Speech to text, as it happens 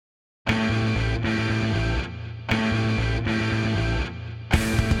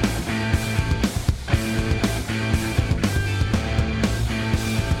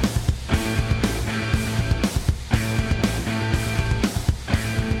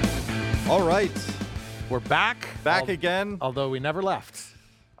All right. We're back. Back again. Although we never left.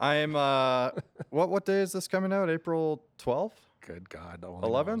 I am, what day is this coming out? April 12th? Good God.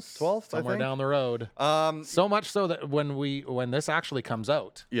 11th? 12th, Somewhere I think? down the road. So much so that when this actually comes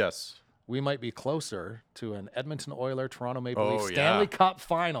out, Yes. we might be closer to an Edmonton Oiler, Toronto Maple Leafs yeah. Stanley Cup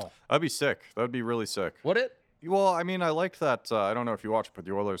final. That'd be sick. That'd be really sick. Would it? Well, I mean, I liked that. I don't know if you watched, but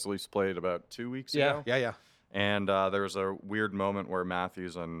the Oilers Leafs played about 2 weeks ago. Yeah. And there was a weird moment where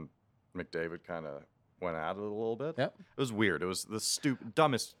Matthews and McDavid kind of went at it a little bit. Yep. It was weird. It was the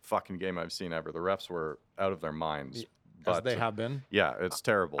dumbest fucking game I've seen ever. The refs were out of their minds. As they have been. Yeah, it's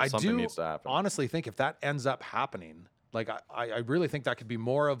terrible. Something needs to happen. Honestly think if that ends up happening, like I really think that could be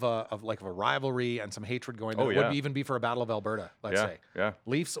more of a rivalry and some hatred going than it would even be for a Battle of Alberta, let's say. Yeah.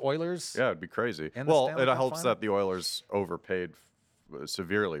 Leafs, Oilers. Yeah, it'd be crazy. And Well, Stanley it Cup helps final? that the Oilers overpaid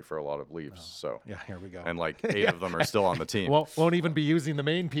severely for a lot of Leafs. So Yeah, here we go. and like 8 of them are still on the team. Won't even be using the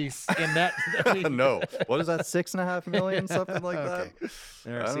main piece in that. No, what is that? 6.5 million, something like Okay.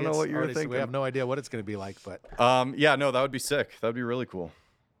 that. I don't know what you were thinking. We have no idea what it's going to be like, but Yeah, no, that would be sick. That would be really cool.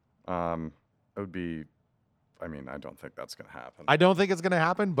 It would be. I mean, I don't think that's going to happen. I don't think it's going to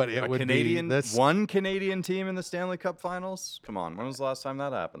happen. But it would Canadian, be this. one Canadian team in the Stanley Cup Finals. Come on, when was the last time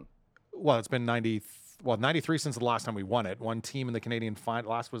that happened? Well, it's been 93 since the last time we won it. One team in the Canadian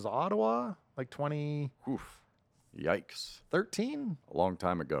final. Last was Ottawa, like 2013. Oof. Yikes! A long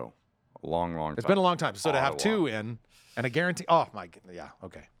time ago. A long time. It's been a long time. So to have Ottawa. 2 in and a guarantee. Oh my goodness. Yeah.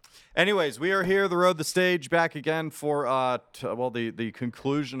 Okay. Anyways, we are here, the road, the stage, back again for the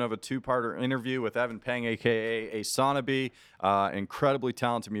conclusion of a 2-parter interview with Evan Peng, aka Aysanabee, incredibly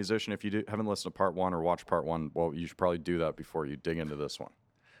talented musician. If you haven't listened to part 1 or watched part 1, well, you should probably do that before you dig into this one.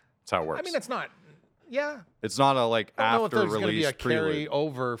 That's how it works. I mean, it's not. Yeah. It's not a like I don't know if after there's going to be release a prelude.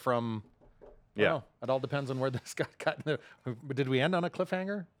 carryover from. I don't Yeah. know. It all depends on where this got cut. Did we end on a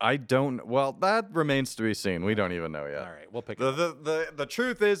cliffhanger? I don't. Well, that remains to be seen. We don't even know yet. All right, we'll pick it up. The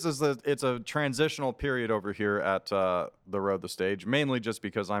truth is that it's a transitional period over here at the road, the stage, mainly just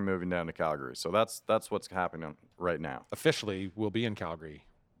because I'm moving down to Calgary. So that's what's happening right now. Officially, we'll be in Calgary.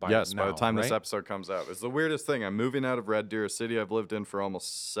 By Yes, by the time right? this episode comes out. It's the weirdest thing. I'm moving out of Red Deer, a city I've lived in for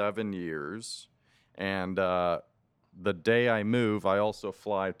almost 7 years. And the day I move, I also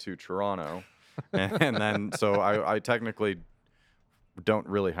fly to Toronto. And then, so I technically don't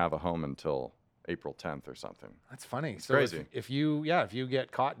really have a home until April 10th or something. That's funny. It's so crazy. If you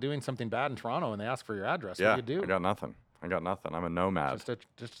get caught doing something bad in Toronto and they ask for your address, Yeah, what do you do? I got nothing. I'm a nomad.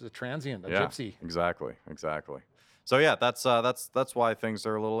 Just a transient, a Yeah, gypsy. Exactly. So yeah, that's why things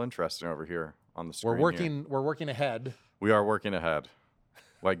are a little interesting over here on the screen. We're working ahead. We are working ahead,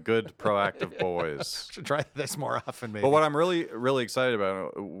 like good proactive boys. Should try this more often, maybe. But what I'm really, really excited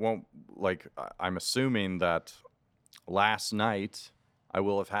about, I'm assuming that last night I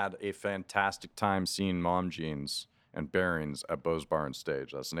will have had a fantastic time seeing Mom Jeans and Bearings at Beau's Bar and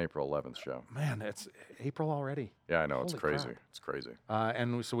Stage. That's an April 11th show. Man, it's April already. Yeah, I know. It's Holy crazy. crap. It's crazy.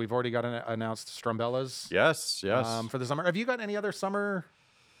 And so we've already got announced Strumbellas. Yes. For the summer. Have you got any other summer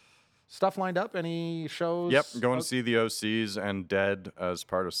stuff lined up? Any shows? Yep, going to see the OCs and Dead as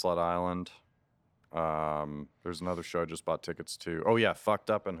part of Slut Island. There's another show I just bought tickets to. Oh yeah, Fucked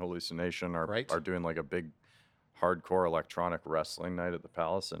Up and Hallucination are doing like a big hardcore electronic wrestling night at the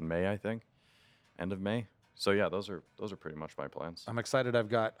Palace in May, I think. End of May. So yeah, those are pretty much my plans. I'm excited. I've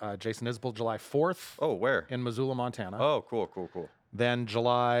got Jason Isbell July 4th. Oh, where? In Missoula, Montana. Oh, cool. Then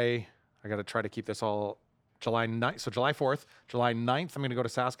I got to try to keep this all July 9th. So July 4th, July 9th, I'm going to go to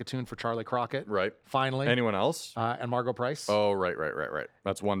Saskatoon for Charlie Crockett. Right. Finally. Anyone else? And Margot Price. Oh, right.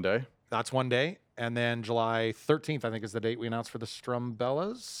 That's one day. That's one day. And then July 13th, I think, is the date we announced for the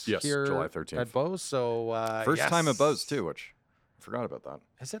Strumbellas. Yes, here July 13th. At Beau's. So, first time at Beau's, too, which I forgot about that.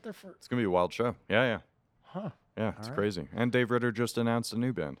 Is it their first? It's going to be a wild show. Yeah. Huh. Yeah, it's crazy. And Dave Ritter just announced a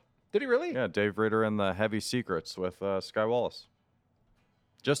new band. Did he really? Yeah, Dave Ritter and the Heavy Secrets with Sky Wallace.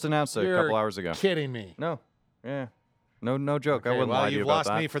 Just announced it You're a couple hours ago. Kidding me. No. Yeah. No joke. Okay, I wouldn't lie to you you've about lost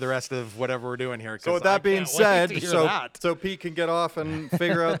that. me for the rest of whatever we're doing here. So with that being said, so Pete can get off and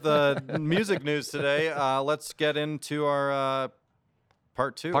figure out the music news today, let's get into our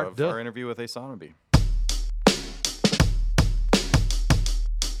part 2 of our interview with Aysanabee.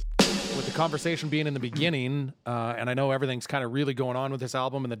 With the conversation being in the beginning, and I know everything's kind of really going on with this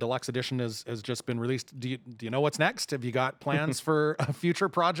album, and the deluxe edition has just been released. Do you know what's next? Have you got plans for a future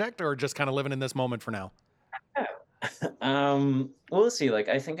project, or just kind of living in this moment for now? We'll see. Like,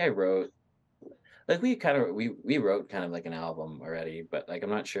 I think I wrote, like, we wrote kind of like an album already, but like, I'm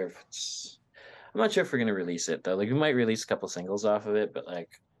not sure if we're gonna release it though. Like, we might release a couple singles off of it, but like,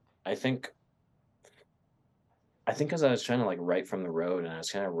 I think I think because I was trying to like write from the road, and I was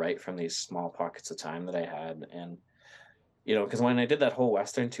trying to write from these small pockets of time that I had, and because when I did that whole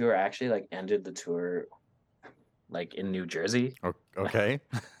Western tour, I actually like ended the tour like in New Jersey. Okay.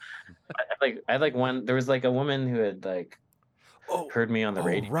 I had like one. There was like a woman who had like Oh, heard me on the oh,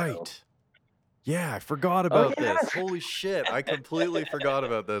 radio. right. Yeah, I forgot Oh about yeah, this. Holy shit. I completely forgot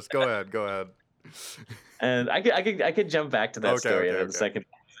about this. Go ahead. Go ahead. and I could jump back to that Okay, story okay, in a okay. second.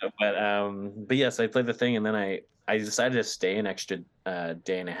 But yes, I played the thing, and then I decided to stay an extra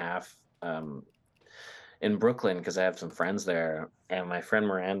day and a half in Brooklyn because I have some friends there, and my friend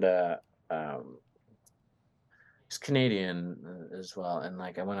Miranda um, is Canadian as well, and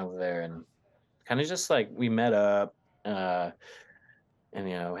like I went over there and kind of just like we met up. And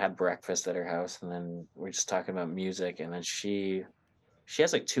had breakfast at her house, and then we're just talking about music, and then she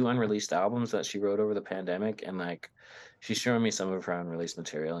has like two unreleased albums that she wrote over the pandemic, and like she's showing me some of her unreleased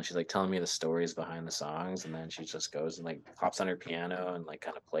material, and she's like telling me the stories behind the songs, and then she just goes and like pops on her piano and like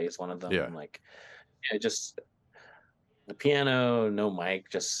kind of plays one of them, Yeah. and like just the piano, no mic,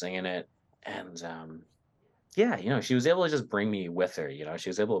 just singing it. And yeah, she was able to just bring me with her. She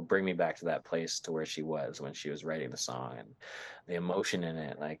was able to bring me back to that place to where she was when she was writing the song, and the emotion in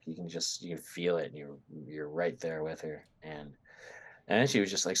it. Like you can feel it, and you're right there with her. And she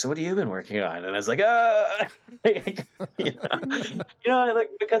was just like, "So what have you been working on?" And I was like, like, like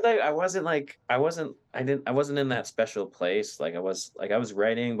because I wasn't in that special place. Like I was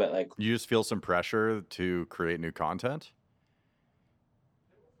writing, but like You just feel some pressure to create new content?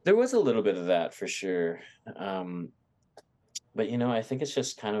 there was a little bit of that for sure. Um, but I think it's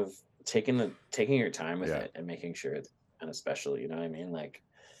just kind of taking your time with Yeah. it and making sure it's kind of special. You know what I mean? Like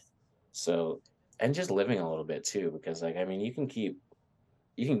so, and just living a little bit too, because like I mean, you can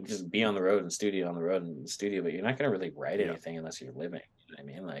just be on the road and studio on the road and studio, but you're not going to really write Yeah. anything unless you're living. You know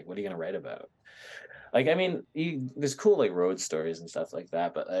what I mean? Like, what are you going to write about? Like, I mean, there's cool like road stories and stuff like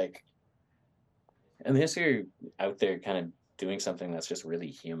that, but like, unless you're out there kind of doing something that's just really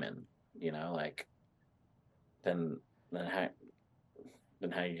human, like then then how then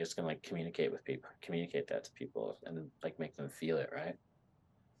how you just gonna like communicate that to people and like make them feel it, right?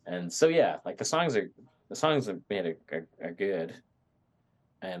 And so yeah, like the songs are made are good,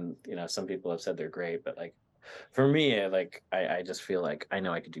 and some people have said they're great, but like for me, I just feel like I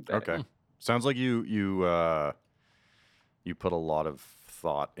know I could do better. Okay. Sounds like you put a lot of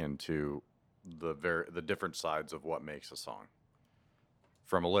thought into the different sides of what makes a song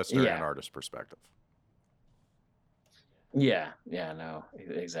from a listener and Yeah, artist perspective. yeah, no,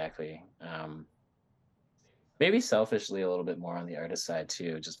 exactly. Maybe selfishly a little bit more on the artist side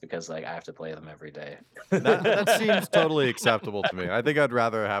too, just because like I have to play them every day. That seems totally acceptable to me. I think I'd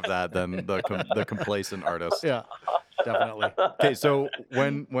rather have that than the complacent artist. Yeah, definitely. Okay, so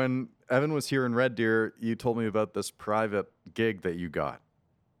when Evan was here in Red Deer, you told me about this private gig that you got,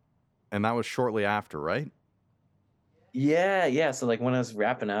 and that was shortly after, right? Yeah. So like when I was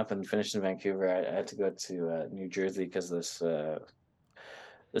wrapping up and finished in Vancouver, I had to go to New Jersey because this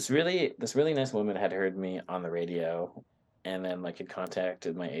really nice woman had heard me on the radio, and then like had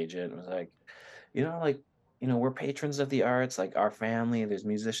contacted my agent and was like, like we're patrons of the arts, like our family. There's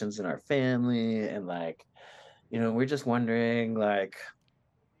musicians in our family, and like we're just wondering like.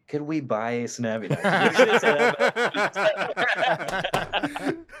 Could we buy Aysanabee? No, she didn't say that.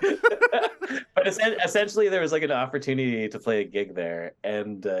 But essentially, there was like an opportunity to play a gig there,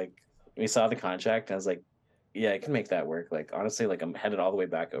 and we saw the contract, and I was like, "Yeah, I can make that work." Like honestly, like I'm headed all the way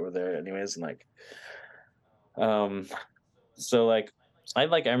back over there, anyways, and like, um, so like, I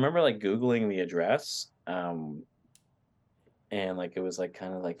remember like Googling the address, and like it was like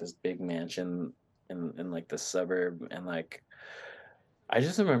kind of like this big mansion in like the suburb, and like I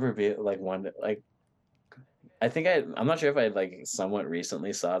just remember being like like I think I'm not sure if I like somewhat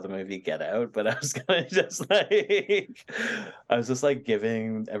recently saw the movie Get Out, but I was kind of just like I was just like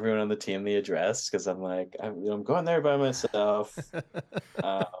giving everyone on the team the address because I'm like I'm going there by myself,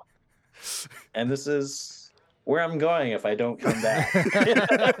 uh, and this is where I'm going if I don't come back.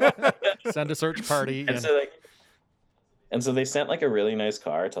 Send a search party. And so they sent like a really nice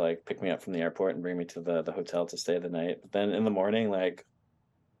car to like pick me up from the airport and bring me to the hotel to stay the night. But then in the morning, like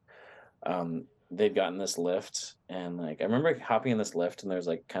they'd gotten this lift, and like I remember hopping in this lift, and there's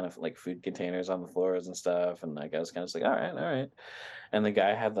like kind of like food containers on the floors and stuff, and like I was kind of just like all right, and the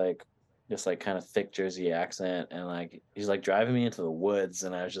guy had like this like kind of thick Jersey accent, and like he's like driving me into the woods,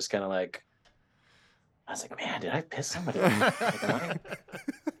 and I was just kind of like I was like, man, did I piss somebody off?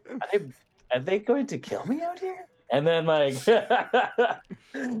 Like, are they going to kill me out here? And then like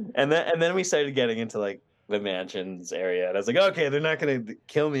and then we started getting into like the mansions area, and I was like, okay, they're not gonna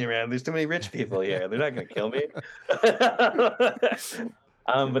kill me around. There's too many rich people here. They're not gonna kill me.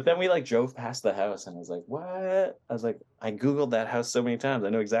 But then we like drove past the house, and I was like, what? I was like, I googled that house so many times. I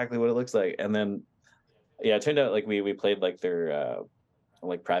know exactly what it looks like. And then yeah, it turned out like we played like their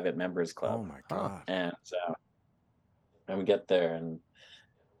like private members club. Oh my god! And we get there, and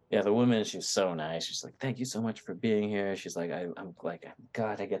yeah, the woman, she was so nice. She's like, thank you so much for being here. She's like, I'm like,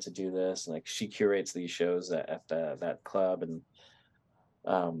 God, I get to do this. Like, she curates these shows at that club. And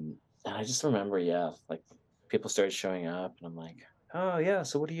I just remember, yeah, like people started showing up, and I'm like, oh yeah,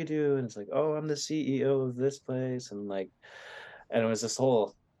 so what do you do? And it's like, oh, I'm the CEO of this place. And like, and it was this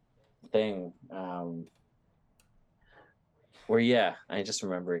whole thing, where, yeah, I just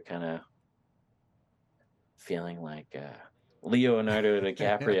remember kind of feeling like, Leonardo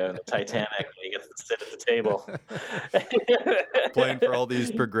DiCaprio in the Titanic when he gets to sit at the table. Playing for all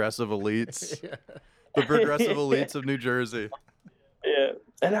these progressive elites. Yeah. The progressive elites of New Jersey. Yeah.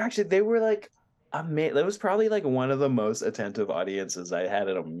 And actually, they were like amazing. That was probably like one of the most attentive audiences I had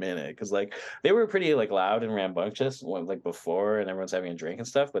in a minute. Because like they were pretty like loud and rambunctious like before, and everyone's having a drink and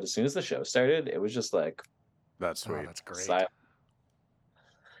stuff. But as soon as the show started, it was just like, that's sweet. Oh, that's great. Silent.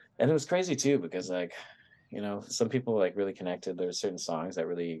 And it was crazy too, because like, you know, some people like really connected. There's certain songs that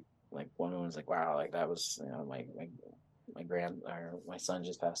really, like, one was like, wow, like that was, you know, my son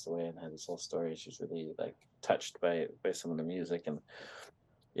just passed away and had this whole story. She's really like touched by some of the music. And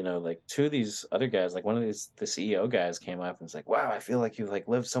you know, like two of these other guys, like one of these, the CEO guys came up and was like, wow, I feel like you've like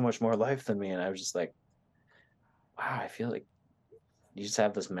lived so much more life than me. And I was just like, wow, I feel like you just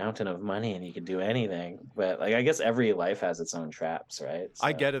have this mountain of money and you can do anything. But like, I guess every life has its own traps, right? So,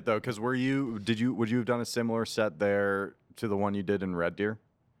 I get it though, because would you have done a similar set there to the one you did in Red Deer?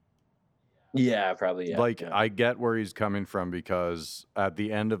 Yeah, probably. Yeah. Like, yeah. I get where he's coming from, because at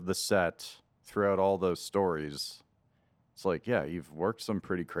the end of the set, throughout all those stories, it's like, yeah, you've worked some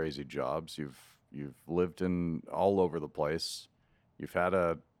pretty crazy jobs. You've lived in all over the place. You've had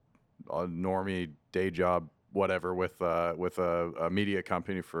a normie day job, whatever, with a media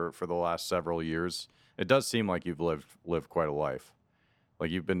company for the last several years. It does seem like you've lived quite a life.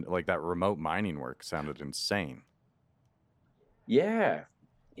 Like, you've been like, that remote mining work sounded insane. Yeah.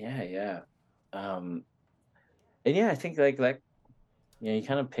 And yeah, I think like that, you know, you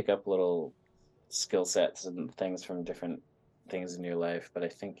kind of pick up little skill sets and things from different things in your life. But I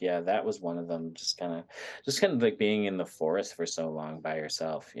think, yeah, that was one of them. Just kind of like being in the forest for so long by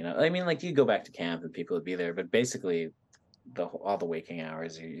yourself, you know. I mean, like, you go back to camp and people would be there, but basically all the waking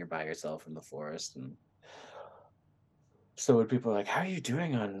hours, you're by yourself in the forest. And so when people are like, how are you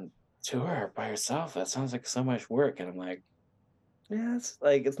doing on tour by yourself? That sounds like so much work. And I'm like, yeah, it's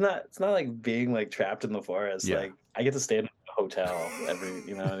like, it's not like being like trapped in the forest. Yeah. Like, I get to stay in a hotel every,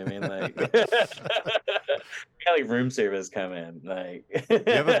 you know what I mean? Like, like room service come in. Like, you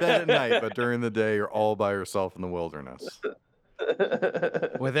have a bed at night, but during the day you're all by yourself in the wilderness.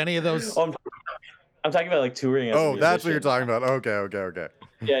 With any of those, I'm talking about like touring. As oh, that's what you're talking about. Okay.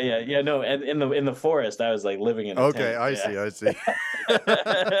 Yeah. No, and in the forest, I was like living in. A tent. I see.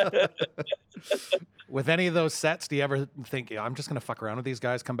 With any of those sets, do you ever think, yeah, I'm just going to fuck around with these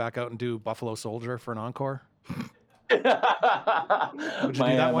guys, come back out and do Buffalo Soldier for an encore? Would you do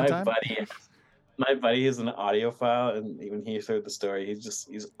that one time? My buddy is an audiophile, and even he heard the story.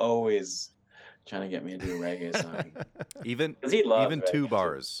 He's always trying to get me to do a reggae song. Even reggae 2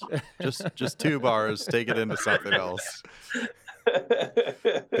 bars. just 2 bars, take it into something else.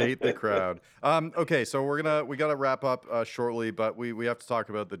 Bait the crowd. Okay, so we gotta wrap up shortly, but we have to talk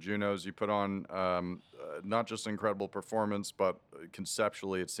about the Junos. You put on not just incredible performance, but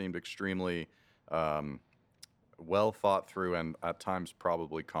conceptually it seemed extremely well thought through and at times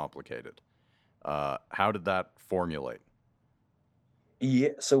probably complicated. How did that formulate? Yeah,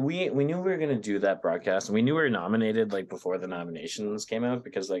 so we knew we were gonna do that broadcast, and we knew we were nominated like before the nominations came out,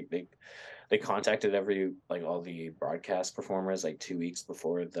 because like they contacted all the broadcast performers like 2 weeks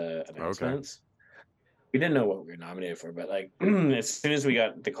before the announcements. Okay. We didn't know what we were nominated for, but like as soon as we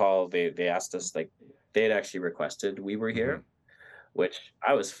got the call, they asked us, like, they had actually requested We Were Here, mm-hmm. which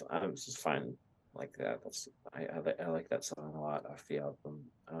I was just fine like that. I like that song a lot off the album.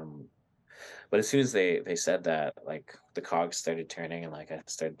 But as soon as they said that, like, the cogs started turning, and like I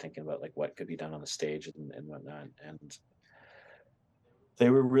started thinking about like what could be done on the stage and whatnot. And they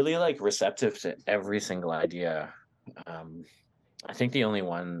were really like receptive to every single idea. I think the only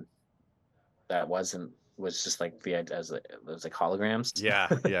one that wasn't was just like the idea, it was like holograms. Yeah.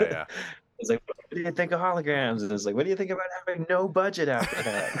 It's like, what do you think of holograms? And it's like, what do you think about having no budget after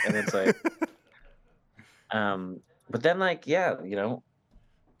that? And it's like, but then, like, yeah, you know,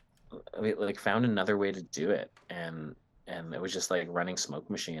 we like found another way to do it, and it was just like running smoke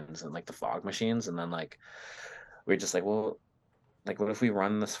machines and like the fog machines, and then like we are just like, well, like what if we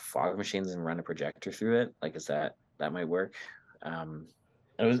run this fog machines and run a projector through it? Like, is that might work? Um,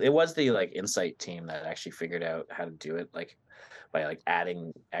 it was the like Insight team that actually figured out how to do it, like by like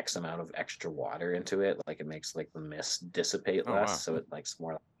adding X amount of extra water into it. Like it makes like the mist dissipate Oh less, wow. so it likes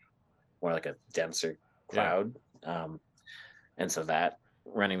more like a denser Yeah. cloud. And so that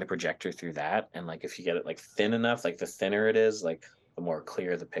running the projector through that, and like if you get it like thin enough, like the thinner it is, like the more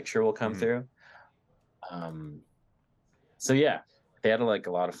clear the picture will come Mhm. through. Um, so yeah, they had like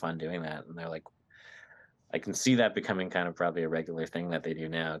a lot of fun doing that, and they're like, I can see that becoming kind of probably a regular thing that they do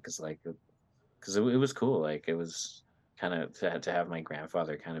now, because it was cool. Like it was kind of to have my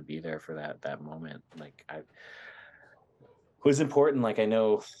grandfather kind of be there for that moment. Like I it was important. Like I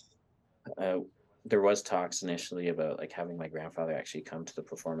know uh, there was talks initially about like having my grandfather actually come to the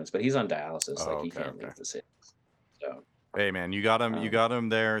performance, but he's on dialysis. Oh, Like he okay, can't okay. leave the city. So Hey man, you um, got him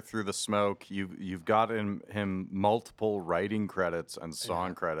there through the smoke. You've got him multiple writing credits and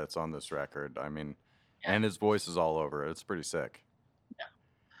song credits on this record. I mean, yeah, and his voice is all over it. It's pretty sick.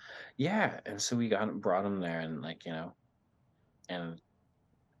 yeah. And so we brought him there, and like and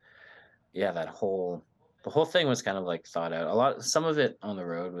yeah, the whole thing was kind of like thought out. Some of it on the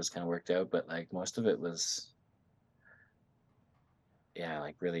road was kind of worked out, but like most of it was, yeah,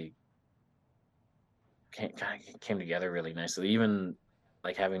 like really kind of came together really nicely. Even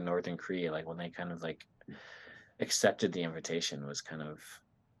like having Northern Cree, like when they kind of like accepted the invitation, was kind of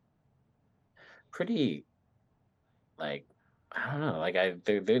pretty like, I don't know, like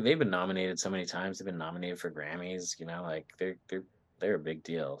they've been nominated so many times. They've been nominated for Grammys, like they're a big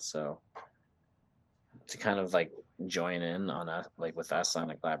deal. So to kind of like join in on us, like with us on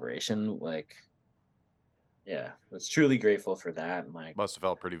a collaboration, like yeah, I was truly grateful for that. And like, Must have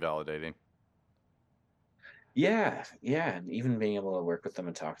felt pretty validating. yeah, yeah, and even being able to work with them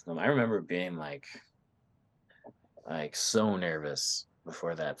and talk to them. I remember being like so nervous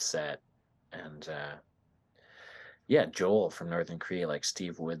before that set, and yeah, Joel from Northern Cree, like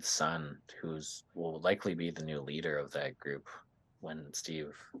Steve Wood's son, who's will likely be the new leader of that group when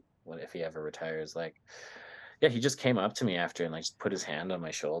Steve, what if he ever retires? Like, yeah, he just came up to me after and like just put his hand on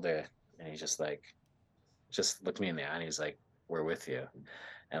my shoulder, and he just looked me in the eye and he's like, "We're with you,"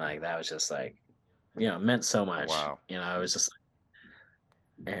 and like that was just like, meant so Oh much. wow. I was just,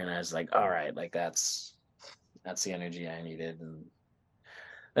 and I was like, all right, like that's the energy I needed, and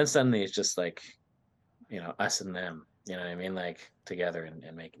then suddenly it's just like, us and them, you know what I mean, like together and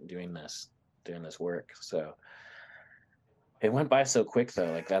making doing this work. So it went by so quick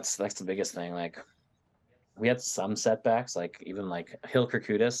though. Like that's the biggest thing. Like we had some setbacks, like even like Hill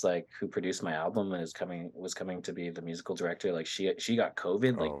Kirkudis, like who produced my album and was coming to be the musical director. Like she got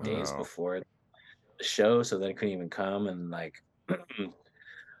COVID like Oh days no. before the show, so then couldn't even come, and like there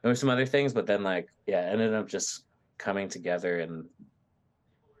were some other things, but then like yeah, it ended up just coming together, and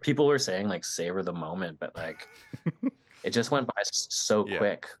people were saying like savor the moment, but like it just went by so Yeah.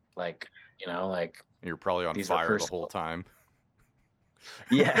 quick. Like, like You're probably on these fire the whole rehearsals. time.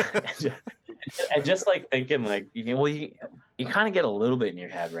 Yeah. And just like thinking like, you kind of get a little bit in your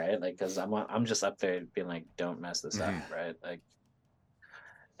head, right? Like, cause I'm just up there being like, don't mess this up. Right. Like,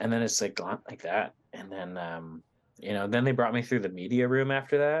 and then it's like gone like that. And then, then they brought me through the media room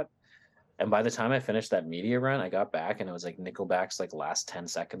after that. And by the time I finished that media run, I got back and it was like Nickelback's like last 10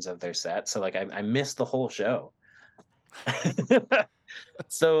 seconds of their set. So like I missed the whole show.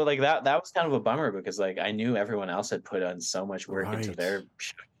 So like that was kind of a bummer because like I knew everyone else had put on so much work into Right. their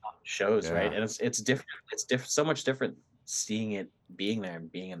shows, right? Yeah. And it's different. It's different, so much different seeing it, being there,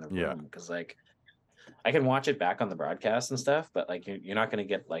 and being in the Yeah. room. Because like I can watch it back on the broadcast and stuff, but like you're not going to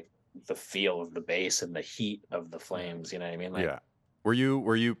get like the feel of the bass and the heat of the flames. You know what I mean? Like Yeah. Were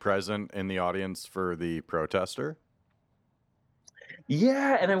you present in the audience for the protester?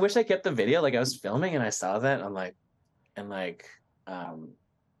 yeah, and I wish I kept the video. Like I was filming and I saw that and I'm like, and like um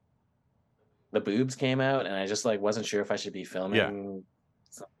the boobs came out and I just like wasn't sure if I should be Yeah. filming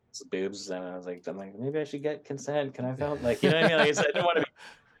some boobs, and I'm like maybe I should get consent. Can I film? Like, you know what I mean? Like I said, I didn't want to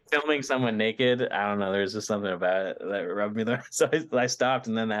be filming someone naked. I don't know. There's just something about it that rubbed me there. So I stopped,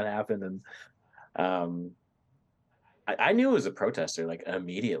 and then that happened, and um, I knew it was a protester like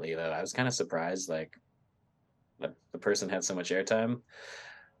immediately. Though I was kind of surprised, like the person had so much airtime.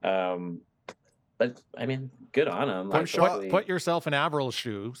 Um, but I mean, good on him. Put yourself in Avril's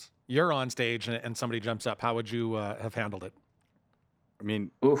shoes. You're on stage and somebody jumps up. How would you have handled it? I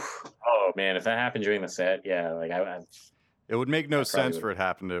mean, oof. Oh man, if that happened during the set, yeah, like it would make no I probably sense would. for it to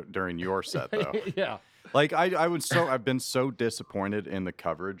happen during your set though. Yeah. Like I've been so disappointed in the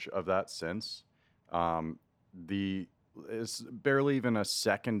coverage of that since. The It's barely even a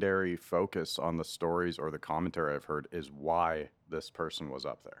secondary focus on the stories or the commentary I've heard is why this person was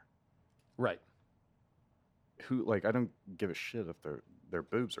up there. Right. Who, like, I don't give a shit if their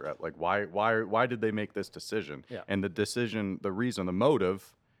boobs are out. Like, why did they make this decision? Yeah. And the decision, the reason, the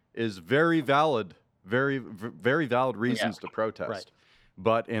motive is very valid, very valid reasons to protest. Right.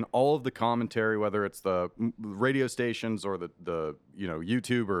 But in all of the commentary, whether it's the radio stations or the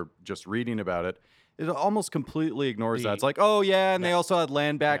YouTube or just reading about it, it almost completely ignores that. It's like, oh yeah, and they also had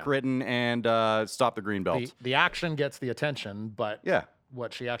land back written and stop the green belt. The action gets the attention, but yeah,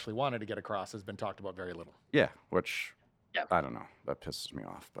 what she actually wanted to get across has been talked about very little. Yeah, which I don't know. That pisses me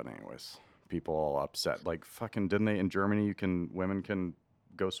off. But anyways, people all upset. Like, fucking, didn't they in Germany? Women can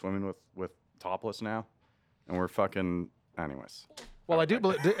go swimming with topless now, and we're fucking anyways. Well, I do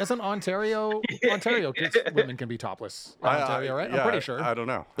believe, isn't Ontario women can be topless in Ontario, right? I'm pretty sure. I don't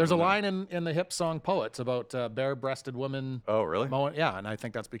know. There's a line in the hip song Poets about bare-breasted women. Oh, really? Yeah, and I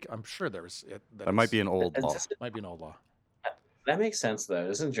think that's because I'm sure there's it. That might be an old law. Might be an old law. That makes sense, though.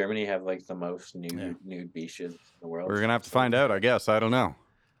 Doesn't Germany have like the most nude beaches in the world? We're gonna have to find out, I guess. I don't know.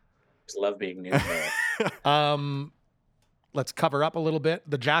 Just love being nude. Let's cover up a little bit.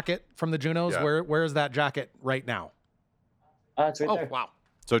 The jacket from the Junos. Yeah. Where is that jacket right now? It's right there. Oh, wow.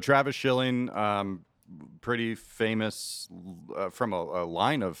 So Travis Schilling, pretty famous from a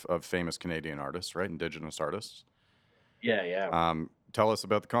line of famous Canadian artists, right? Indigenous artists. Yeah. Tell us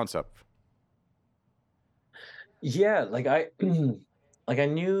about the concept. Yeah, like I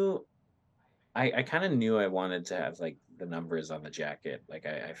knew, I kind of knew I wanted to have like the numbers on the jacket. Like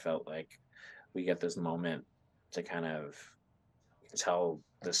I felt like we get this moment to kind of tell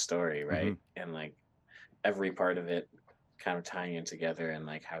the story, right? Mm-hmm. And like every part of it kind of tying it together, and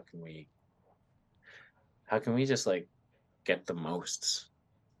like how can we just like get the most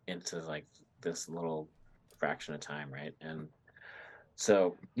into like this little fraction of time, right? And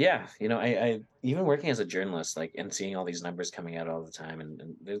so yeah, I even working as a journalist, like, and seeing all these numbers coming out all the time, and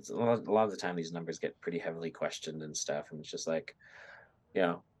there's a lot of the time these numbers get pretty heavily questioned and stuff, and it's just like,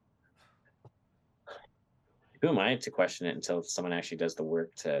 who am I to question it until someone actually does the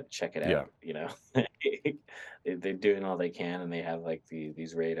work to check it out? They're doing all they can, and they have like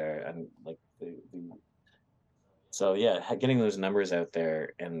these radar and like so yeah, getting those numbers out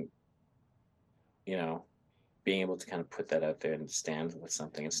there, and being able to kind of put that out there and stand with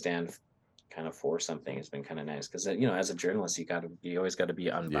something and stand kind of for something has been kind of nice, because as a journalist you always got to be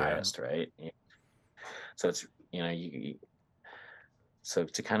unbiased, right? So it's so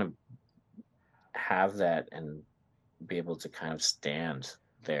to kind of have that and be able to kind of stand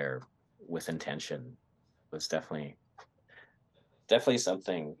there with intention was definitely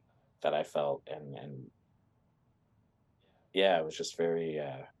something that I felt, and yeah, it was just very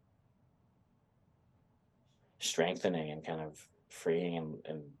strengthening and kind of freeing,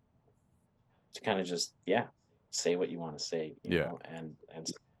 and to kind of just say what you want to say, you know, and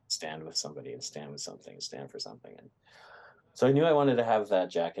stand with somebody and stand with something, stand for something. And so I knew I wanted to have that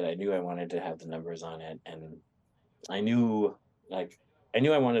jacket. I knew I wanted to have the numbers on it, and I knew I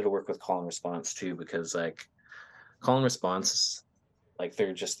wanted to work with Call and Response too, because like Call and Response, like,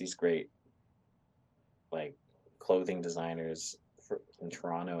 they're just these great like clothing designers in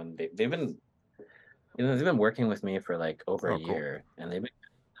Toronto, and they've been working with me for like over a year, and they've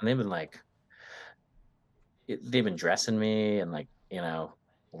been like they've been dressing me and like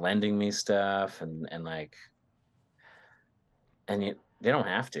lending me stuff, and like, and they don't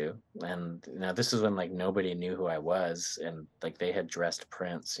have to. And this is when like nobody knew who I was, and like they had dressed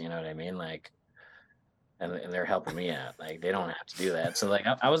Prince, you know what I mean, like, and they're helping me out. Like, they don't have to do that. So like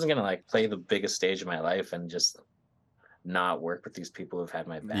I wasn't gonna like play the biggest stage of my life and just not work with these people who've had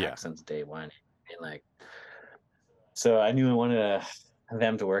my back since day one. And like, so I knew I wanted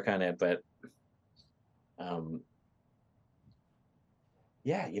them to work on it, but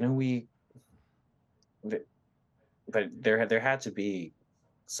but there had to be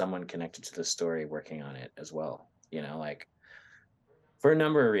someone connected to the story working on it as well, like, for a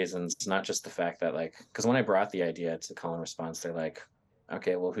number of reasons, not just the fact that, like, because when I brought the idea to Call and Response, they're like,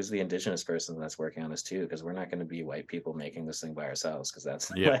 okay, well, who's the Indigenous person that's working on this too? Because we're not going to be white people making this thing by ourselves, because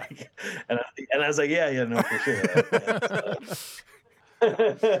that's like, and I was like, no, for sure.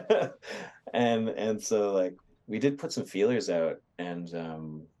 and so like we did put some feelers out, and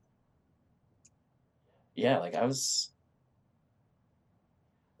like I was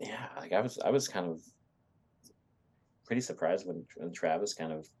kind of pretty surprised when Travis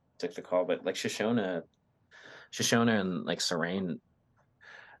kind of took the call, but like Shoshona and like Serene,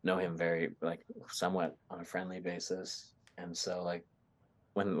 know him very like somewhat on a friendly basis. And so like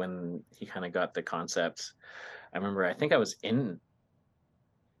when he kind of got the concept, I remember I think I was in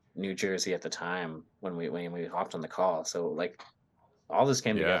New Jersey at the time when we hopped on the call. So like all this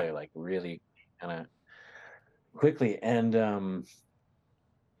came Yeah. together like really kind of quickly. And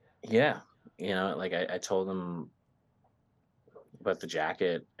yeah, you know, like I told him about the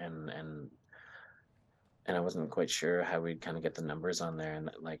jacket, and I wasn't quite sure how we'd kind of get the numbers on there. And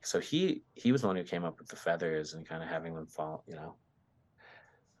like so he was the one who came up with the feathers and kind of having them fall, you know.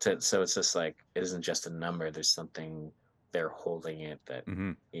 So it's just like it isn't just a number. There's something they're holding it that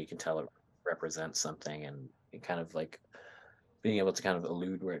Mm-hmm. you can tell it represents something, and kind of like being able to kind of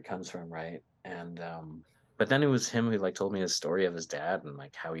elude where it comes from, right? And but then it was him who like told me his story of his dad and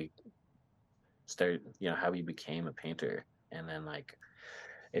like how he started, you know, how he became a painter. And then like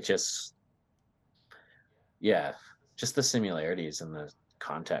it just, yeah, just the similarities and the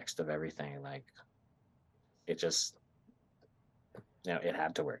context of everything, like it just, you know, it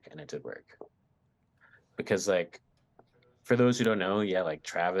had to work, and it did work. Because like for those who don't know, yeah, like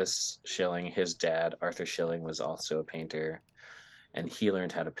Travis Schilling, his dad Arthur Schilling was also a painter, and he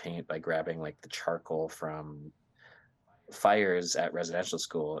learned how to paint by grabbing like the charcoal from fires at residential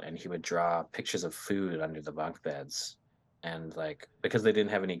school, and he would draw pictures of food under the bunk beds. And like because they didn't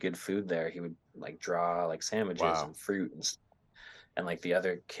have any good food there, he would like draw like sandwiches Wow. and fruit and like the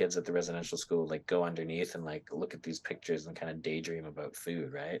other kids at the residential school like go underneath and like look at these pictures and kind of daydream about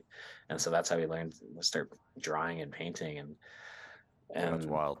food, right? And so that's how he learned to start drawing and painting. That's And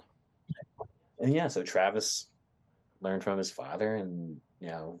wild. and yeah, so Travis learned from his father, and you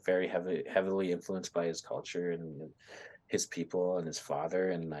know, very heavily influenced by his culture and his people and his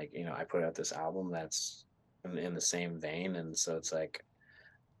father. And like, you know, I put out this album that's in the same vein. And so it's like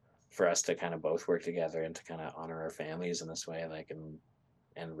for us to kind of both work together and to kind of honor our families in this way, like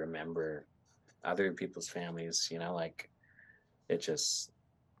and remember other people's families, you know, like it just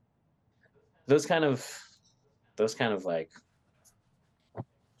those kind of those kind of like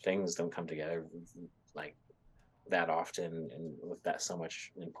things don't come together like that often and with that so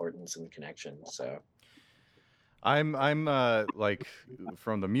much importance and connection. So I'm like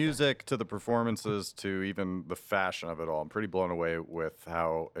from the music to the performances to even the fashion of it all. I'm pretty blown away with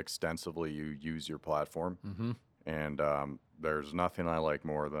how extensively you use your platform. Mm-hmm. And there's nothing I like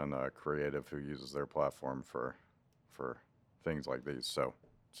more than a creative who uses their platform for things like these. So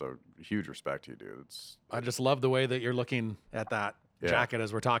huge respect to you, dude. I just love the way that you're looking at that jacket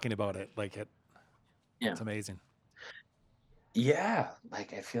as we're talking about it. Like yeah, it's amazing. Yeah,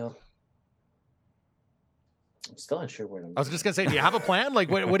 like I feel I'm still unsure where I was just gonna say, do you have a plan?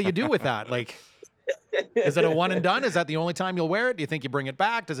 Like, what do you do with that? Like, is it a one and done? Is that the only time you'll wear it? Do you think you bring it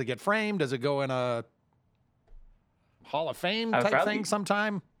back? Does it get framed? Does it go in a Hall of Fame type thing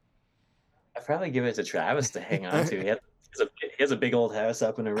sometime? I'd probably give it to Travis to hang on to. He has a big old house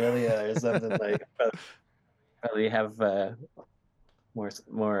up in Aurelia or something. Like probably have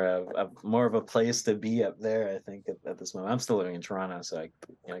more of a place to be up there. I think at this moment, I'm still living in Toronto, so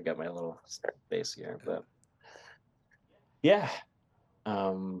I got my little space here. But yeah,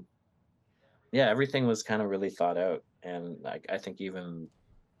 yeah, everything was kind of really thought out, and like I think even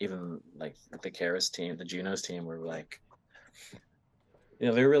like the Karis team, the Junos team, were like, you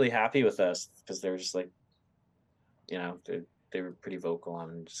know, they were really happy with us because they were just like, you know, they were pretty vocal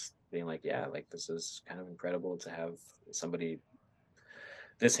on just being like, yeah, like this is kind of incredible to have somebody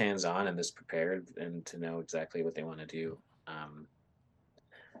this hands on and this prepared and to know exactly what they want to do.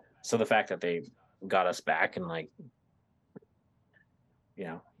 So the fact that they got us back and like, you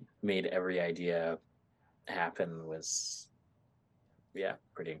know, made every idea happen was, yeah,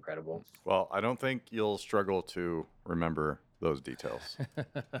 pretty incredible. Well, I don't think you'll struggle to remember those details.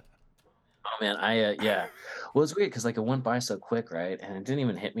 Oh man, yeah. Well, it's weird because like it went by so quick, right? And it didn't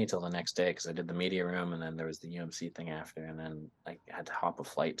even hit me till the next day because I did the media room and then there was the UMC thing after, and then like I had to hop a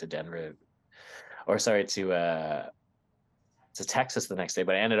flight to Denver, or sorry, to Texas the next day.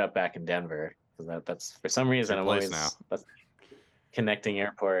 But I ended up back in Denver because that's for some reason I'm always now. That's connecting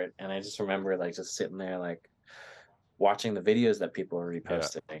airport, and I just remember like just sitting there like watching the videos that people were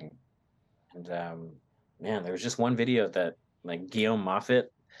reposting, and man, there was just one video that like Guillaume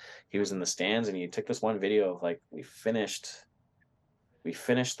Moffat. He was in the stands and he took this one video of like we finished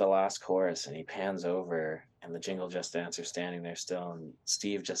the last chorus, and he pans over and the Jingle Just Dance are standing there still, and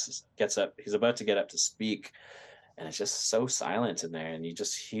Steve just gets up, he's about to get up to speak, and it's just so silent in there, and you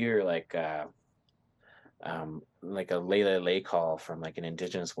just hear like a Layla Lay call from like an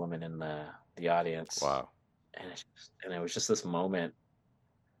Indigenous woman in the audience. Wow. And it was just this moment,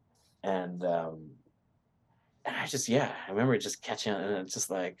 and And I remember just catching on, and it's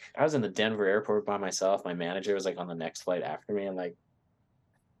just like I was in the Denver airport by myself. My manager was like on the next flight after me, and like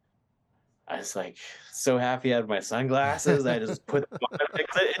I was like so happy I had my sunglasses. I just put them on.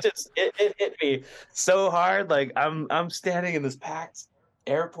 It hit me so hard. Like I'm standing in this packed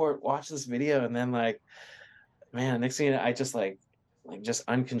airport, watch this video, and then like, man, next thing you know, I just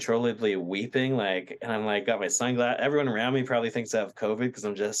uncontrollably weeping, like, and I'm like got my sunglasses. Everyone around me probably thinks I have COVID because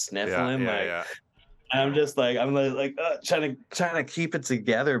I'm just sniffling. I'm just like trying to keep it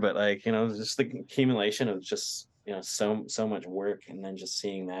together, but like, you know, just the accumulation of just, you know, so much work, and then just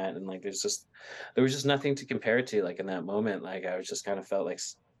seeing that, and like there was just nothing to compare it to. Like in that moment, like I was just kind of felt like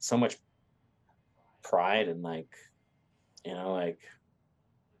so much pride, and like, you know, like,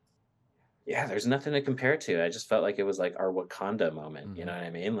 yeah, there's nothing to compare it to. I just felt like it was like our Wakanda moment. You know what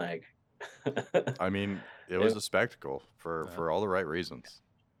I mean? Like, I mean, it was a spectacle for all the right reasons.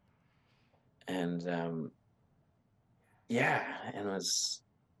 And yeah, and it was,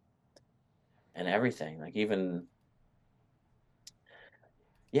 and everything, like even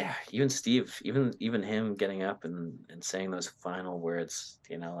Steve, even him getting up and saying those final words,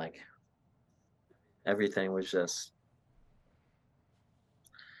 you know, like everything was just,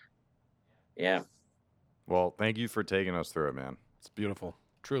 yeah. Well, thank you for taking us through it, man. It's beautiful.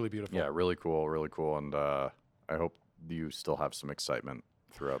 Truly beautiful. Yeah, really cool, really cool. And I hope you still have some excitement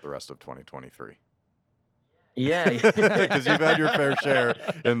throughout the rest of 2023. Yeah, because you've had your fair share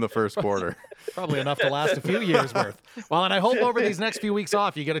in the first quarter. Probably enough to last a few years worth. Well, and I hope over these next few weeks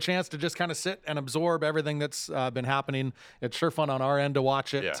off, you get a chance to just kind of sit and absorb everything that's been happening. It's sure fun on our end to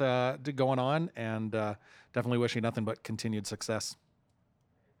watch it going on, and definitely wish you nothing but continued success.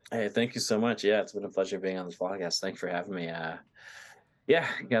 Hey, thank you so much. Yeah, it's been a pleasure being on this podcast. Thanks for having me. Yeah,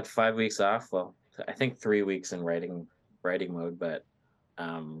 got 5 weeks off. Well, I think 3 weeks in writing mode, but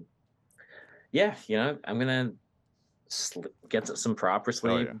yeah, you know, I'm gonna get some proper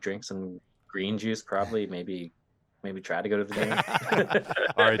sleep, drink some green juice, probably, maybe try to go to the game.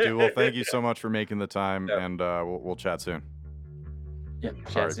 All right, dude. Well, thank you so much for making the time, and we'll chat soon. Yeah,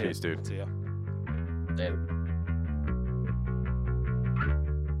 all right, peace, dude. See ya. Later.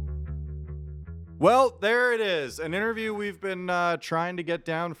 Well, there it is. An interview we've been trying to get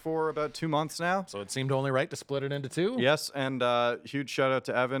down for about 2 months now. So it seemed only right to split it into two. Yes, and huge shout out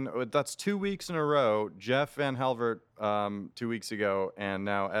to Evan. That's 2 weeks in a row. Jeff Van Helvert 2 weeks ago, and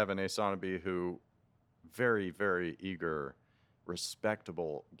now Evan Aysanabee, who very, very eager,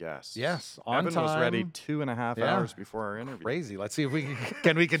 respectable guest. Yes, on Evan time. was ready 2.5 hours before our interview. Crazy. Let's see if we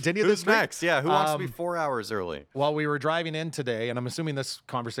can we continue this Who's next? Yeah, who wants to be 4 hours early? While we were driving in today, and I'm assuming this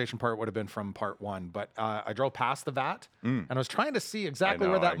conversation part would have been from part one, but I drove past the VAT, and I was trying to see exactly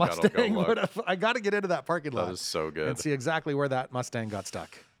where that Mustang would have. I got to get into that parking lot. That is so good. And see exactly where that Mustang got stuck.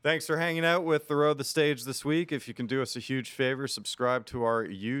 Thanks for hanging out with The Road the Stage this week. If you can do us a huge favor, subscribe to our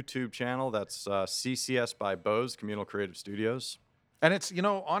YouTube channel. That's CCS by Bose, Communal Creative Studios. And it's, you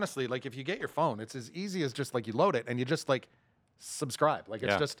know, honestly, like if you get your phone, it's as easy as just like you load it and you just like subscribe. Like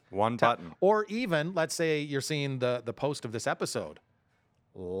it's just one button. Or even, let's say you're seeing the post of this episode.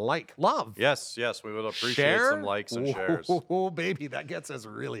 Love. Yes, we would appreciate some likes and shares. Oh, baby, that gets us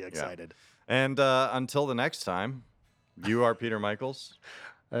really excited. Yeah. And until the next time, you are Peter Michaels.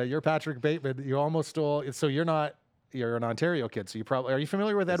 You're Patrick Bateman. You almost stole. So you're an Ontario kid. So are you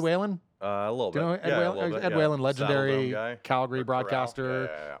familiar with Ed Whalen? A little bit. Do you know Ed Whalen, legendary Calgary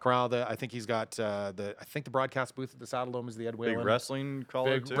broadcaster. Corral. I think he's got I think the broadcast booth at the Saddle Dome is the Ed Whalen. Big wrestling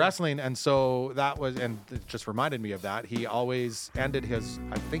caller too. Wrestling, and so that was, and it just reminded me of that. He always ended his.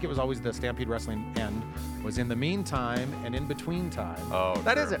 I think it was always the Stampede Wrestling end was in the meantime and in between time. Oh,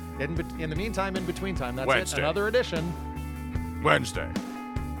 that is it. In the meantime, in between time. That's Wednesday. it. Another edition. Wednesday,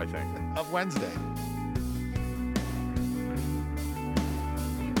 I think. Of Wednesday.